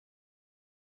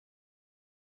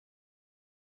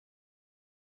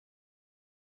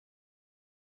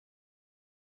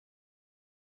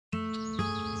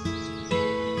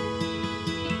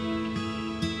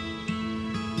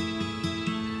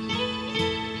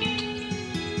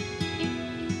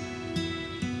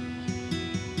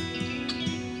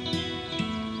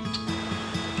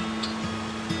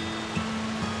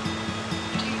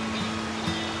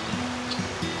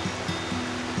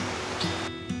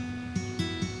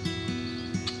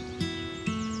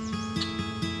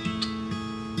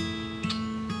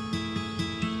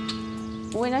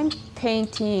When I'm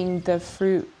painting the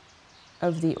fruit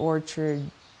of the orchard,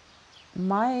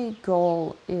 my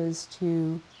goal is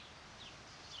to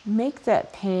make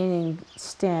that painting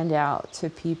stand out to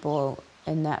people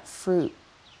and that fruit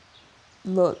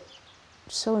look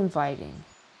so inviting.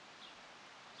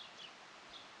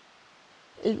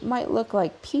 It might look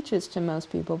like peaches to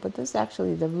most people, but this is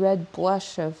actually the red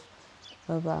blush of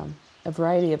a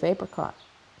variety of apricot.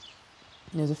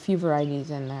 There's a few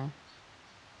varieties in there.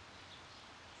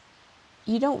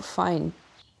 You don't find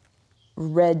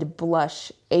red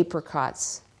blush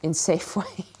apricots in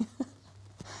Safeway.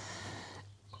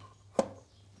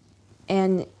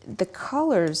 And the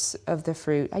colors of the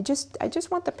fruit, I just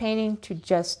want the painting to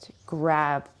just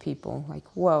grab people, like,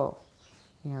 whoa,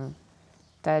 you know,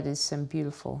 that is some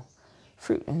beautiful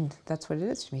fruit. And that's what it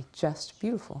is to me, just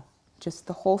beautiful. Just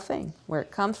the whole thing, where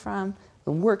it comes from,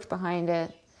 the work behind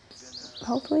it.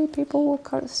 Hopefully people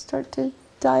will start to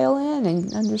dial in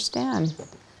and understand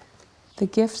the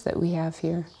gifts that we have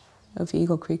here of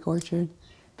Eagle Creek Orchard.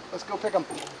 Let's go pick them.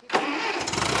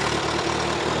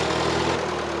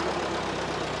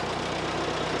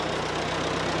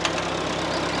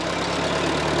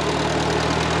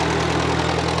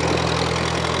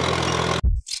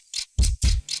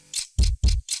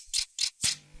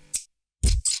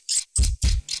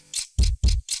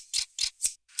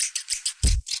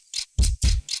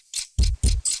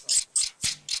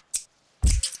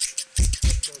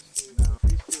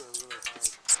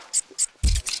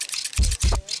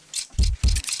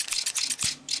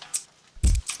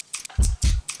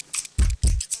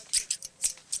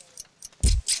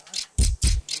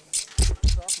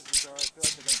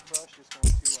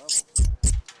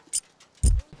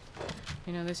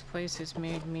 You know, this place has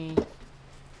made me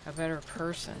a better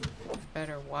person, a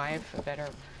better wife, a better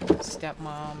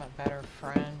stepmom, a better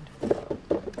friend. You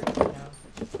know,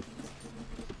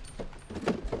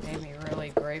 made me really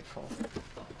grateful.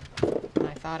 And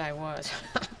I thought I was.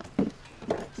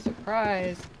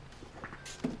 Surprise!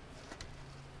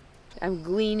 I'm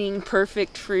gleaning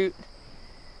perfect fruit.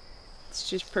 It's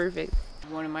just perfect.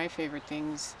 One of my favorite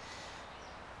things,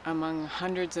 among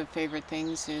hundreds of favorite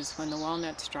things, is when the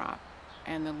walnuts drop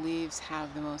and the leaves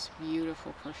have the most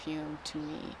beautiful perfume to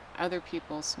me. Other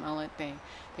people smell it, they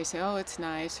say, oh, it's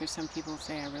nice, or some people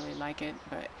say, I really like it,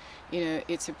 but you know,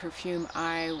 it's a perfume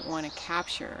I want to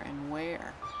capture and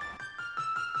wear.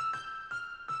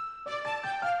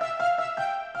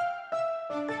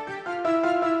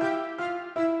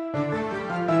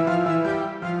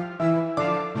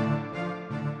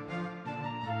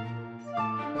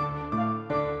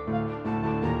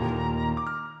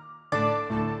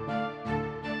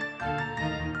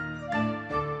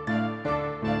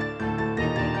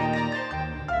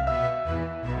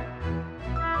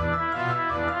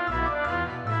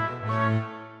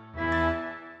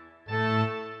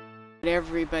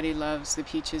 Everybody loves the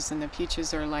peaches, and the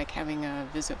peaches are like having a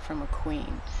visit from a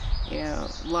queen. You know,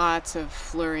 lots of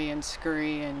flurry and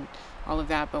scurry and all of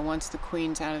that, but once the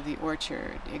queen's out of the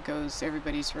orchard, it goes,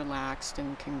 everybody's relaxed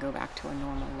and can go back to a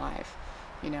normal life.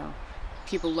 You know,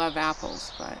 people love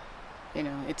apples, but you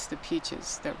know, it's the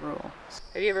peaches that rule.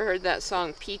 Have you ever heard that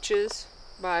song Peaches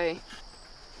by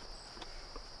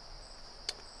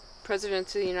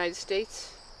Presidents of the United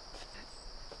States?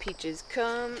 Peaches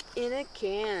come in a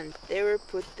can. They were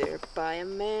put there by a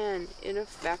man in a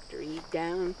factory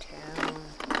downtown.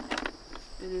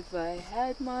 And if I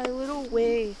had my little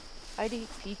way, I'd eat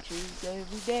peaches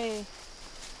every day.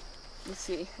 Let's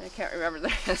see, I can't remember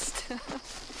the rest.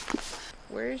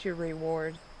 Where is your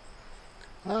reward?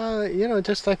 You know,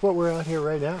 just like what we're out here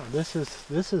right now. This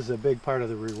is a big part of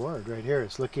the reward right here.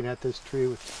 It's looking at this tree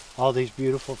with all these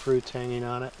beautiful fruits hanging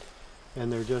on it,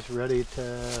 and they're just ready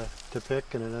to pick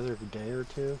in another day or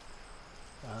two.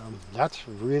 That's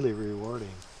really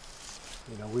rewarding.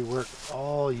 You know, we work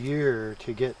all year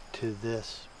to get to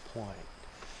this point.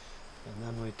 And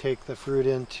then we take the fruit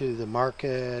into the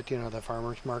market, you know, the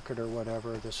farmer's market or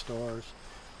whatever, the stores,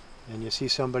 and you see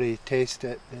somebody taste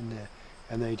it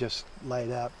and they just light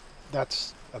up.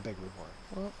 That's a big reward.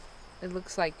 Well, it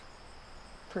looks like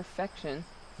perfection.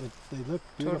 They look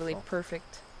beautiful. Totally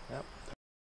perfect. Yep.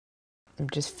 I'm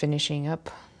just finishing up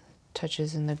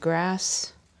touches in the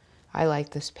grass. I like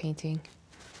this painting.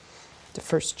 The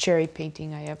first cherry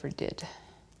painting I ever did.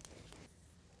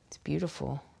 It's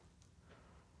beautiful.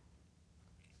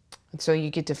 And so you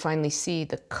get to finally see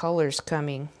the colors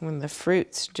coming when the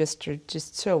fruits are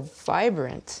just so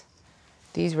vibrant.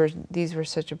 These were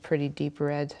such a pretty deep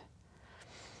red.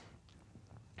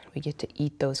 We get to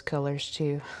eat those colors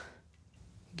too.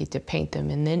 We get to paint them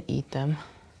and then eat them.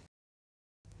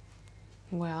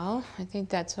 Well, I think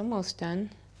that's almost done.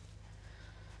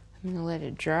 I'm gonna let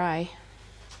it dry.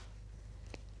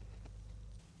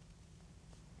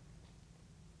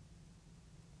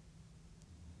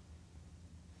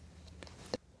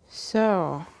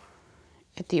 So,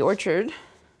 at the orchard,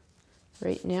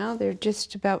 right now they're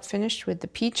just about finished with the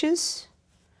peaches.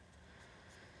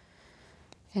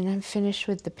 And I'm finished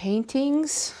with the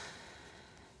paintings.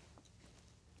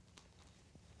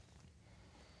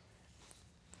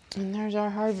 And there's our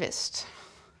harvest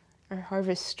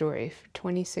story for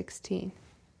 2016.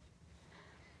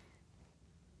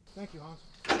 Thank you,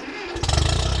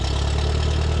 Hans.